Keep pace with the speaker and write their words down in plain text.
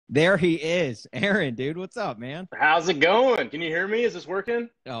There he is. Aaron, dude, what's up, man? How's it going? Can you hear me? Is this working?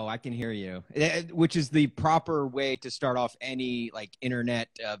 Oh, I can hear you. Which is the proper way to start off any like internet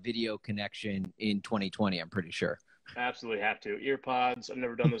video connection in 2020, I'm pretty sure. Absolutely have to. Ear pods. I've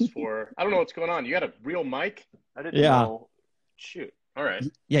never done this before. I don't know what's going on. You got a real mic? I didn't know. Shoot. All right.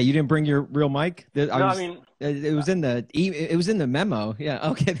 Yeah, you didn't bring your real mic? I mean, it was in the memo.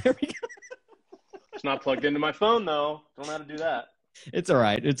 Yeah. Okay, there we go. It's not plugged into my phone though. Don't know how to do that. It's all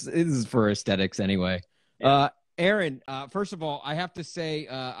right. This is for aesthetics anyway. Yeah. Aaron, first of all, I have to say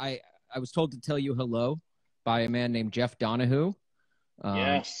I was told to tell you hello by a man named Jeff Donahue.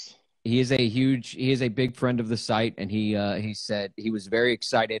 Yes. He is a big friend of the site, and he said he was very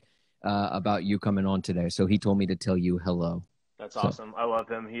excited about you coming on today. So he told me to tell you hello. That's awesome. I love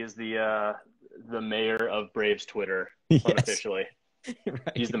him. He is the mayor of Braves Twitter, Yes. unofficially.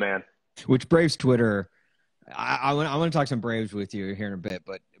 Right. He's the man. Which Braves Twitter, I want to talk some Braves with you here in a bit,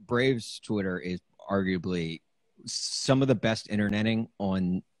 but Braves Twitter is arguably some of the best interneting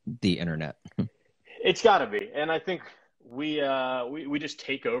on the internet. It's got to be, and I think we just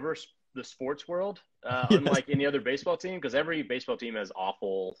take over the sports world, unlike any other baseball team, because every baseball team has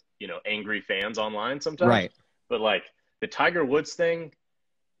awful, angry fans online sometimes. Right. But like the Tiger Woods thing,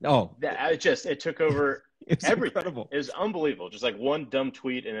 it took over. It's everything. incredible. It was unbelievable. Just like one dumb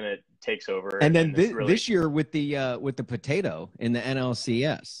tweet, and then it takes over. And then this year with the potato in the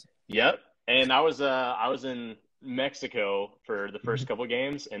NLCS. Yep. And I was in Mexico for the first couple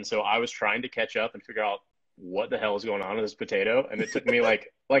games, and so I was trying to catch up and figure out what the hell is going on with this potato, and it took me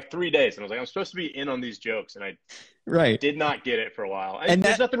like 3 days, and I was like, I'm supposed to be in on these jokes, and I did not get it for a while. And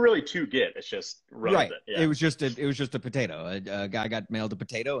there's nothing really to get. It's just right. Yeah. It was just a potato. A guy got mailed a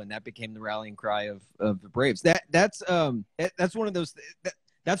potato, and that became the rallying cry of the Braves. That's one of those.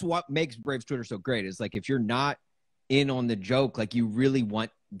 That's what makes Braves Twitter so great. Is like if you're not in on the joke, like you really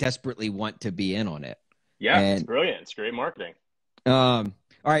desperately want to be in on it. Yeah, it's brilliant. It's great marketing.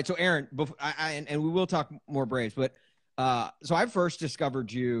 All right, so Aaron, and we will talk more Braves, but so I first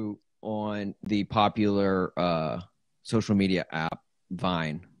discovered you on the popular social media app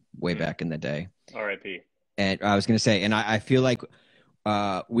Vine way back in the day. R.I.P. And I was going to say, and I feel like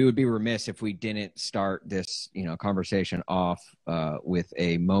we would be remiss if we didn't start this conversation off with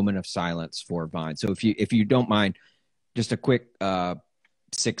a moment of silence for Vine. So if you don't mind, just a quick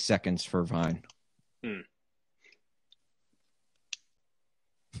 6 seconds for Vine.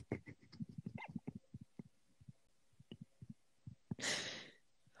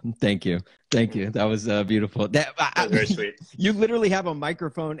 Thank you. That was beautiful. That was very sweet. You literally have a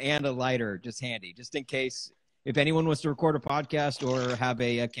microphone and a lighter just handy, just in case if anyone wants to record a podcast or have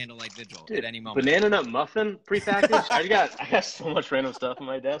a candlelight vigil at any moment. Banana nut muffin prepackaged. I got so much random stuff on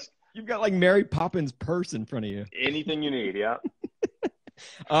my desk. You've got like Mary Poppins purse in front of you. Anything you need, yeah.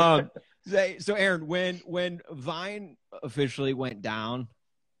 So Aaron, when Vine officially went down,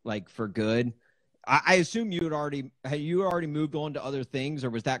 like for good, I assume you had already moved on to other things, or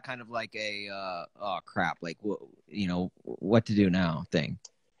was that kind of like a crap, like what to do now thing?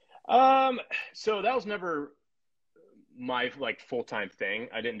 So that was never my like full-time thing.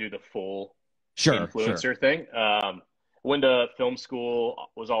 I didn't do the full influencer thing. Went to film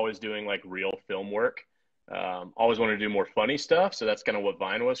school, was always doing like real film work. Always wanted to do more funny stuff, so that's kind of what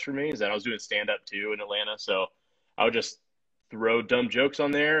Vine was for me. Is that I was doing stand-up too in Atlanta, so I would just throw dumb jokes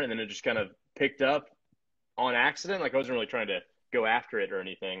on there, and then it just kind of picked up on accident. Like I wasn't really trying to go after it or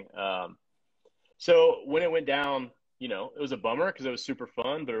anything. So when it went down, it was a bummer because it was super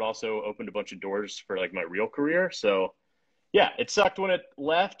fun, but it also opened a bunch of doors for like my real career. So yeah, it sucked when it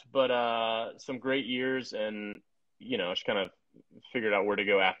left, but some great years, and just kind of figured out where to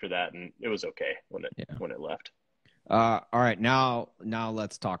go after that, and it was okay when it left. All right, now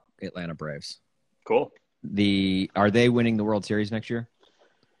let's talk Atlanta Braves. Cool. Are they winning the World Series next year?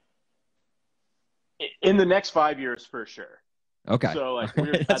 In the next 5 years, for sure. Okay. So like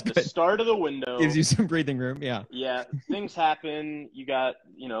we're at the start of the window. Gives you some breathing room, yeah. Yeah, things happen. You got,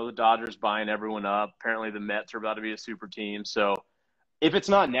 the Dodgers buying everyone up. Apparently the Mets are about to be a super team. So if it's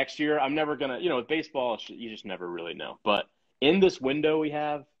not next year, I'm never going to, with baseball, you just never really know. But in this window we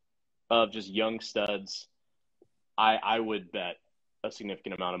have of just young studs, I would bet a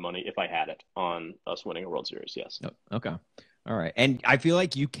significant amount of money if I had it on us winning a World Series, yes. Okay. All right. And I feel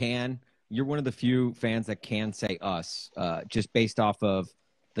like you're one of the few fans that can say us, just based off of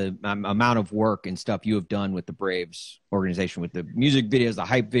the amount of work and stuff you have done with the Braves organization, with the music videos, the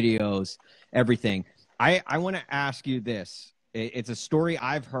hype videos, everything. I want to ask you this. It's a story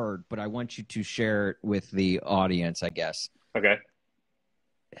I've heard, but I want you to share it with the audience, I guess. Okay.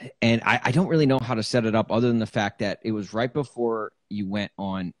 and I don't really know how to set it up other than the fact that it was right before you went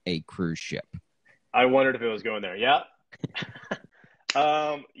on a cruise ship. I wondered if it was going there. Yeah.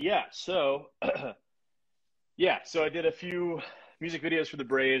 Yeah. So, yeah. So I did a few music videos for the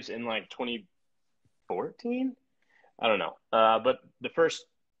Braves in like 2014. I don't know. But the first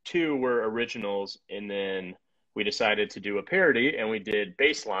two were originals, and then we decided to do a parody, and we did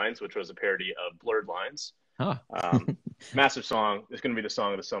Baselines, which was a parody of Blurred Lines. Huh. Massive song. It's going to be the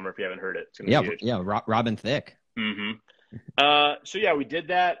song of the summer if you haven't heard it. It's gonna Yeah, be huge. yeah. Robin Thicke. Mm-hmm. So yeah, we did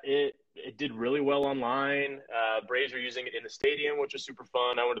that. It did really well online. Braves are using it in the stadium, which was super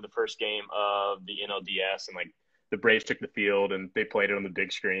fun. I went to the first game of the NLDS, and like the Braves took the field and they played it on the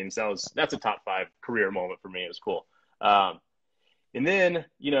big screens. That's a top 5 career moment for me. It was cool. And then,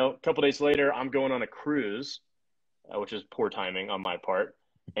 you know, a couple days later, I'm going on a cruise, which is poor timing on my part.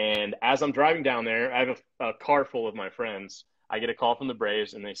 And as I'm driving down there, I have a car full of my friends. I get a call from the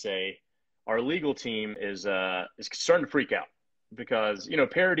Braves, and they say our legal team is starting to freak out because, you know,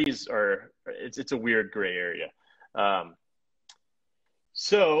 parodies it's a weird gray area.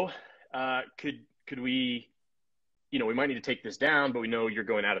 So could we, you know, we might need to take this down, but we know you're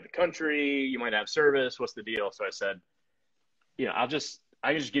going out of the country. You might have service. What's the deal? So I said, you know, I can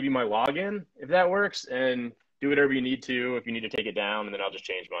just give you my login if that works, and do whatever you need to if you need to take it down, and then I'll just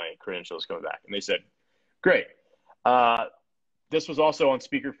change my credentials coming back. And they said, great. This was also on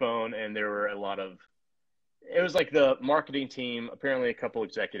speakerphone, and there were it was like the marketing team, apparently a couple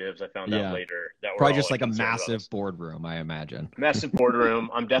executives I found out later that were probably just like a massive boardroom, I imagine. Massive boardroom.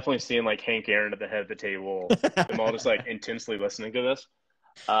 I'm definitely seeing like Hank Aaron at the head of the table. I'm all just like intensely listening to this.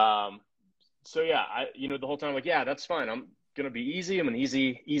 So yeah, the whole time, like, yeah, that's fine. I'm going to be easy. I'm an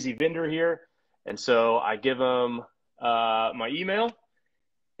easy vendor here. And so I give them my email,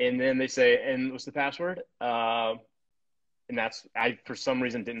 and then they say, and what's the password? And I, for some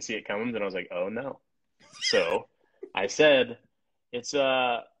reason, didn't see it coming. Then I was like, oh no. So I said, it's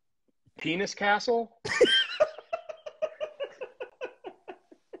a penis castle.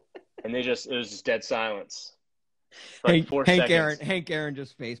 And it was just dead silence. Like Hank Aaron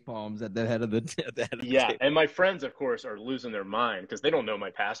just face palms at the head of the table. And my friends, of course, are losing their mind because they don't know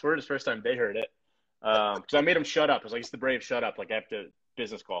my password. It's the first time they heard it. Because I made them shut up. I was like, it's the Braves, shut up. Like, I have to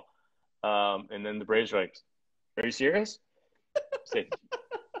business call. And then the Braves were like, are you serious? I said,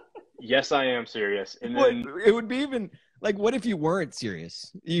 yes, I am serious. And then it would be even like, what if you weren't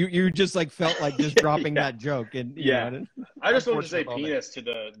serious? You just like felt like just dropping that joke. And I just wanted to say penis to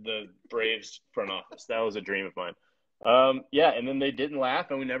the Braves front office. That was a dream of mine. And then they didn't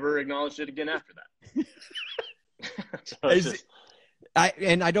laugh, and we never acknowledged it again after that. So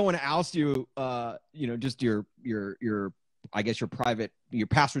I don't want to oust you, just your I guess your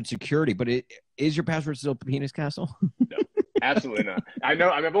password security, but is your password still penis castle? No, absolutely not. I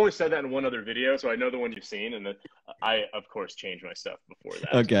know. I've only said that in one other video, so I know the one you've seen, and I of course changed my stuff before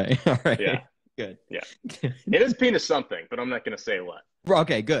that. Okay, all right, yeah, good, yeah. It is penis something, but I'm not going to say what.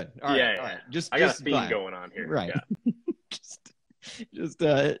 Okay, good. All right, all right. I got a theme going on here, right? Yeah.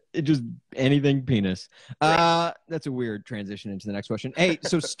 just anything penis. Right. That's a weird transition into the next question. Hey,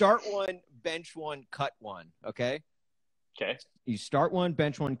 so start one, bench one, cut one. Okay. You start one,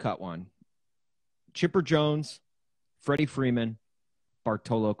 bench one, cut one. Chipper Jones, Freddie Freeman,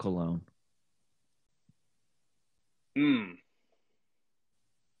 Bartolo Colon. You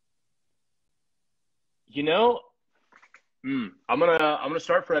know, I'm gonna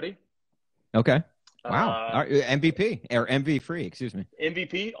start Freddie. Okay. Wow. MVP or MV free, excuse me.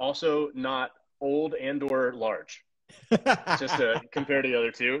 MVP, also not old and or large. Just to compare to the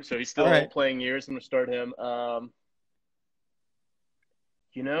other two. So he's still playing years. I'm gonna start him.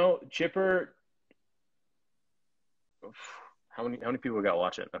 Chipper. How many people got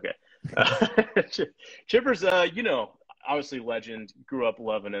watching? Okay. Chipper's obviously legend, grew up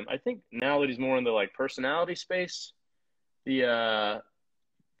loving him. I think now that he's more in the like personality space, the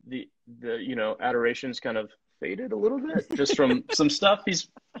adoration's kind of faded a little bit just from some stuff he's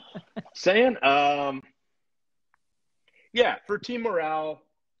saying. For team morale,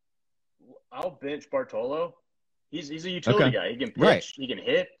 I'll bench Bartolo. He's a utility guy. He can pitch, he can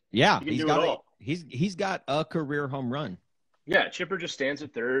hit. Yeah, he can do it all. He's got a career home run. Yeah, Chipper just stands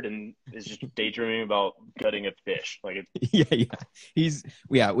at third and is just daydreaming about cutting a fish. Like if he's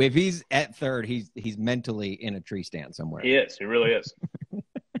at third, he's mentally in a tree stand somewhere. He is. He really is.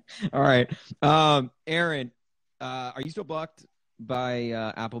 All right. Aaron, are you still blocked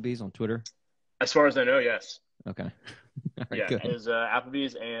by Applebee's on Twitter? As far as I know, yes. Okay. Good. It was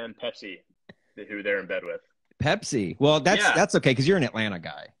Applebee's and Pepsi who they're in bed with. Pepsi. Well, that's okay because you're an Atlanta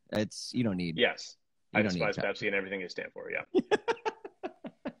guy. You don't need. Yes. I despise Pepsi and everything they stand for, yeah.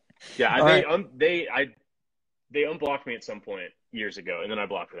 Yeah, All they unblocked me at some point years ago, and then I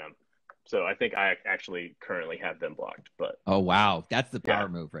blocked them. So I think I actually currently have them blocked. But oh wow, that's the power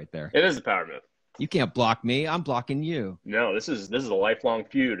move right there. It is a power move. You can't block me. I'm blocking you. No, this is a lifelong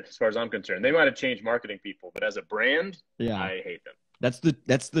feud as far as I'm concerned. They might have changed marketing people, but as a brand, I hate them. That's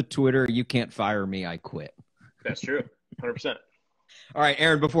the Twitter. You can't fire me. I quit. That's true. 100%. All right,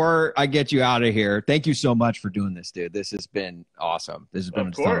 Aaron, before I get you out of here, thank you so much for doing this, dude. This has been awesome. This has been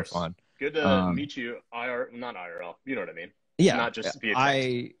a ton of fun. Good to meet you. Not IRL. You know what I mean? Yeah. Not just be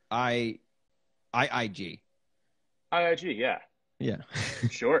a IIG. IIG, yeah. Yeah.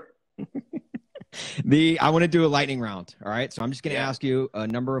 Sure. I want to do a lightning round. All right. So I'm just going to ask you a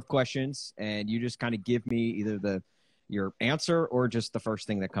number of questions, and you just kind of give me either your answer or just the first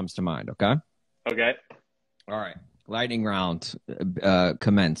thing that comes to mind. Okay. Okay. All right. Lightning round.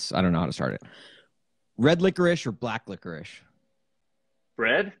 Commence. I don't know how to start it. Red licorice or black licorice?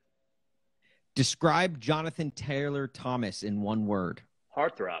 Red. Describe Jonathan Taylor Thomas in one word.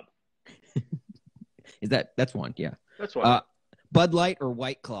 Heartthrob. That's one? Yeah. That's one. Bud Light or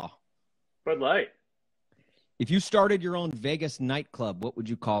White Claw? Bud Light. If you started your own Vegas nightclub, what would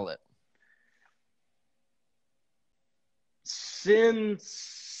you call it? Sin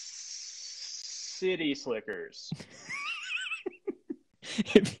City Slickers.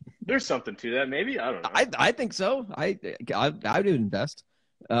 There's something to that, maybe. I don't know. I think so. I would invest.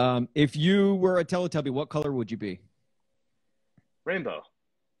 If you were a Teletubby, what color would you be? Rainbow.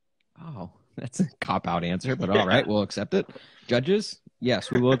 Oh, that's a cop-out answer, but all right, we'll accept it. Judges,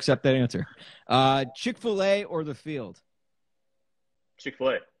 yes, we will accept that answer. Chick-fil-A or the field?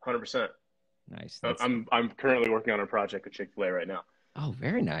 Chick-fil-A, 100%. Nice. I'm currently working on a project with Chick-fil-A right now. Oh,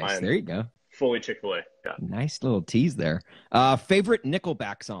 very nice. There you go. Fully Chick-fil-A. Yeah. Nice little tease there. Favorite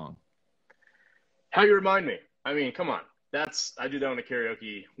Nickelback song? How You Remind Me. I mean, come on. I do that on a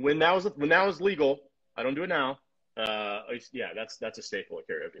karaoke when that was legal. I don't do it now. That's a staple at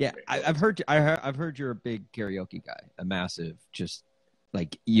karaoke. Yeah, I've heard you're a big karaoke guy, a massive, just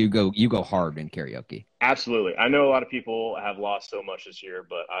like you go hard in karaoke. Absolutely. I know a lot of people have lost so much this year,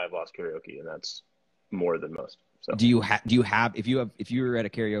 but I've lost karaoke, and that's more than most. So do you have if you were at a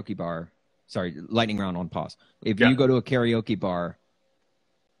karaoke bar? Sorry, lightning round on pause. If you go to a karaoke bar,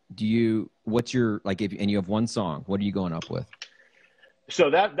 what's your and you have one song, what are you going up with? So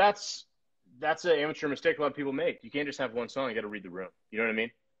that's an amateur mistake a lot of people make. You can't just have one song. You got to read the room. You know what I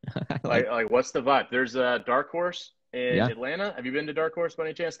mean? like what's the vibe? There's a Dark Horse in Atlanta. Have you been to Dark Horse by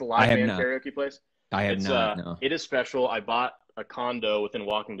any chance? The live band karaoke place? I have not. No. It is special. I bought a condo within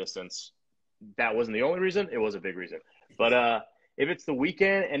walking distance. That wasn't the only reason. It was a big reason. But if it's the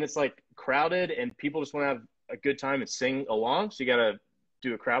weekend and it's like crowded and people just want to have a good time and sing along, so you got to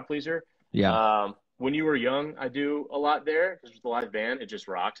do a crowd pleaser. Yeah. When you were young, I do a lot there because with the live band, it just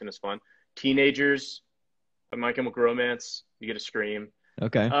rocks and it's fun. Teenagers, My Chemical Romance, you get a scream.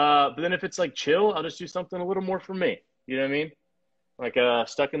 Okay. But then if it's like chill, I'll just do something a little more for me. You know what I mean? Like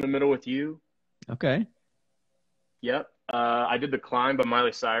Stuck in the Middle with You. Okay. Yep. I did The Climb by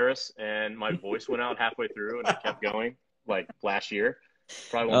Miley Cyrus, and my voice went out halfway through, and I kept going like last year.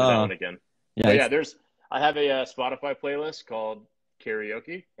 Probably won't do that one again. Yeah. But I have a Spotify playlist called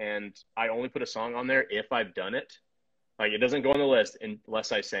Karaoke, and I only put a song on there if I've done it. Like, it doesn't go on the list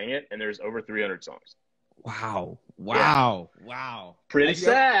unless I sang it, and there's over 300 songs. Wow. Pretty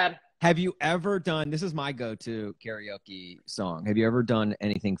sad. Have you ever done, this is my go-to karaoke song, have you ever done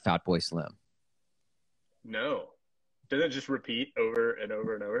anything Fatboy Slim? No. Doesn't it just repeat over and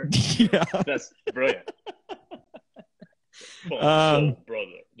over and over? Yeah. That's brilliant.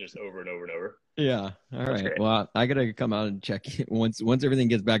 Brother, just over and over and over. Yeah. All right. Great. Well, I got to come out and check it. Once everything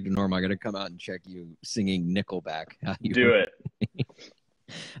gets back to normal, I got to come out and check you singing Nickelback. Do it.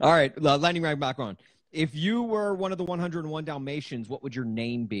 All right. Lightning round back on. If you were one of the 101 Dalmatians, what would your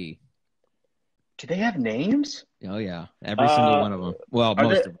name be? Do they have names? Oh, yeah. Every single one of them. Well,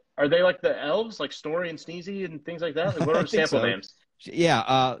 most of them. Are they like the elves, like Snorri and Sneezy and things like that? Like, what are the sample names?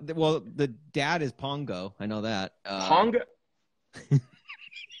 Yeah. Well, the dad is Pongo. I know that. Pongo?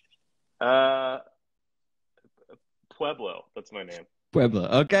 Pueblo. That's my name. Pueblo.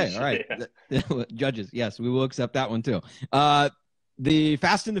 Okay. All right. Yeah. Judges. Yes, we will accept that one too. The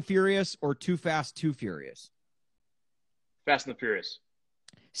Fast and the Furious or Too Fast, Too Furious? Fast and the Furious.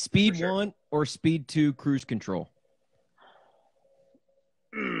 Speed 1 or Speed 2 Cruise Control?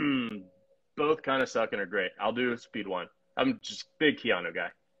 Both kind of suck and are great. I'll do Speed 1. I'm just big Keanu guy.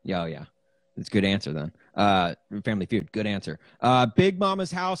 Yeah. That's a good answer then. Family Feud, good answer. Big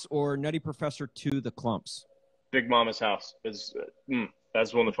Mama's House or Nutty Professor 2 The Clumps? Big Mama's House. That's one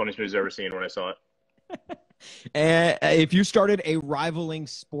of the funniest movies I've ever seen when I saw it. And if you started a rivaling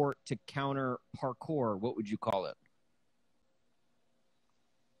sport to counter parkour, what would you call it?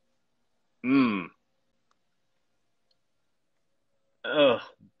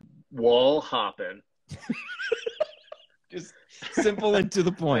 Wall hopping. Just simple and to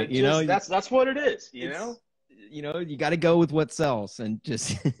the point, you know. That's what it is, you know. You know, you got to go with what sells, and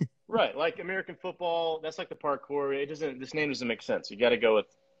just right, like American football. That's like the parkour. It doesn't. This name doesn't make sense. You got to go with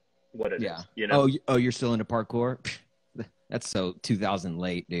what it is. You know. Oh, you're still into parkour? That's so 2000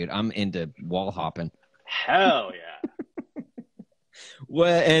 late, dude. I'm into wall hopping. Hell yeah.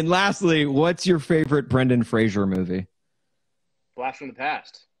 Well, and lastly, what's your favorite Brendan Fraser movie? Blast from the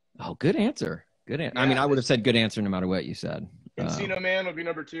Past. Oh, good answer. Good answer. Yeah, I mean, I would have said good answer no matter what you said. Encino Man would be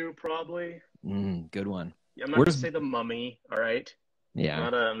number 2, probably. Good one. Yeah, I'm not gonna say The Mummy. All right. Yeah.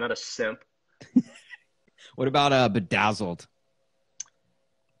 I'm not a simp. What about Bedazzled?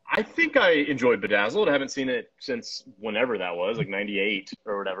 I think I enjoyed Bedazzled. I haven't seen it since whenever that was, like 98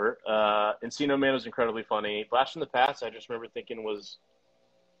 or whatever. Encino Man was incredibly funny. Blast from the Past, I just remember thinking was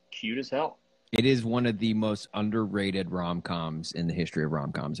cute as hell. It is one of the most underrated rom-coms in the history of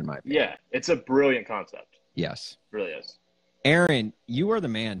rom-coms, in my opinion. Yeah, it's a brilliant concept. Yes. It really is. Aaron, you are the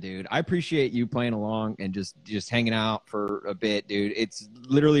man, dude. I appreciate you playing along and just hanging out for a bit, dude. It's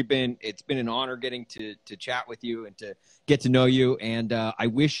literally been an honor getting to chat with you and to get to know you. And I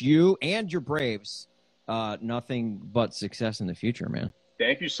wish you and your Braves nothing but success in the future, man.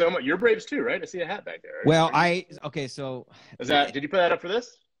 Thank you so much. Your Braves too, right? I see a hat back there. Right? Well, so did you put that up for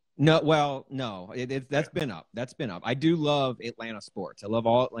this? No, well, no. That's been up. That's been up. I do love Atlanta sports. I love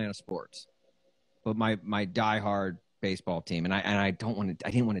all Atlanta sports, but my diehard baseball team, and I didn't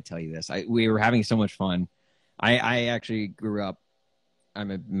want to tell you this. We were having so much fun. I actually grew up. I'm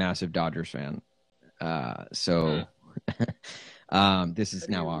a massive Dodgers fan. So this is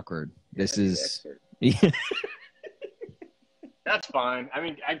now awkward. This is. That's fine. I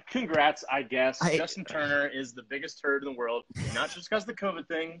mean, congrats, I guess. Justin Turner is the biggest turd in the world, not just because of the COVID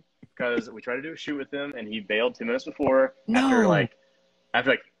thing, because we tried to do a shoot with him, and he bailed 2 minutes before after like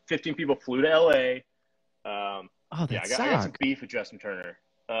 15 people flew to LA. I got some beef with Justin Turner.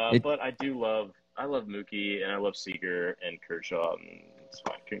 But I love Mookie, and I love Seager and Kershaw. And it's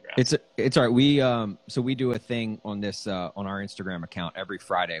fine. Congrats. It's all right. We do a thing on this on our Instagram account every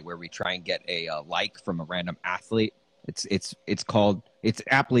Friday where we try and get a like from a random athlete. It's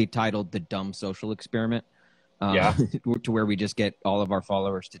aptly titled The Dumb Social Experiment. To where we just get all of our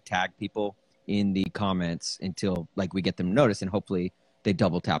followers to tag people in the comments until we get them noticed, and hopefully they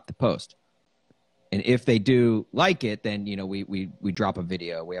double tap the post. And if they do like it, then we drop a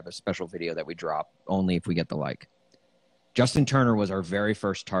video. We have a special video that we drop only if we get the like. Justin Turner was our very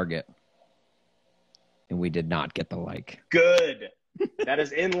first target, and we did not get the like. Good. That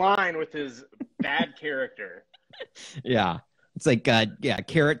is in line with his bad character. Yeah, it's like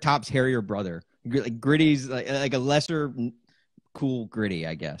Carrot Top's hairier brother. Gritty's like a lesser cool Gritty,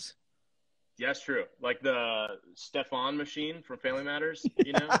 I guess. Yeah, that's true. Like the Stefan machine from Family Matters,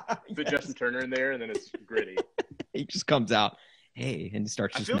 put Justin Turner in there, and then it's Gritty. He just comes out, hey, and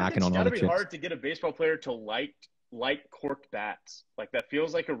starts just knocking on all the chips. It's got to be hard to get a baseball player to like corked bats. Like that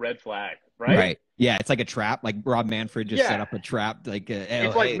feels like a red flag, right? Right. Yeah, it's like a trap. Like Rob Manfred just set up a trap.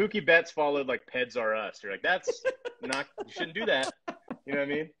 It's like Mookie Betts followed like Peds R Us. You're like, that's not. You shouldn't do that. You know what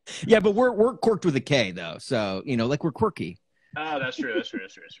I mean? Yeah, but we're corked with a K though, so we're quirky. Oh, that's true. That's true.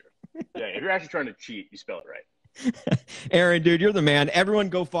 Yeah, if you're actually trying to cheat, you spell it right. Aaron, dude, you're the man. Everyone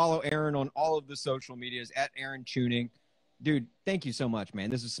go follow Aaron on all of the social medias at Aaron Chewning. Dude, thank you so much, man.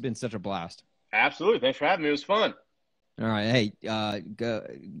 This has been such a blast. Absolutely. Thanks for having me. It was fun. All right. Hey,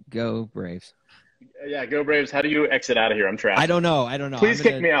 go Braves. Yeah, go Braves. How do you exit out of here? I'm trapped. I don't know. Please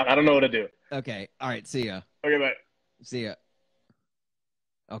kick me out. I don't know what to do. Okay. All right. See ya. Okay, bye. See ya.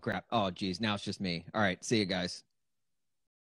 Oh, crap. Oh, geez. Now it's just me. All right. See you guys.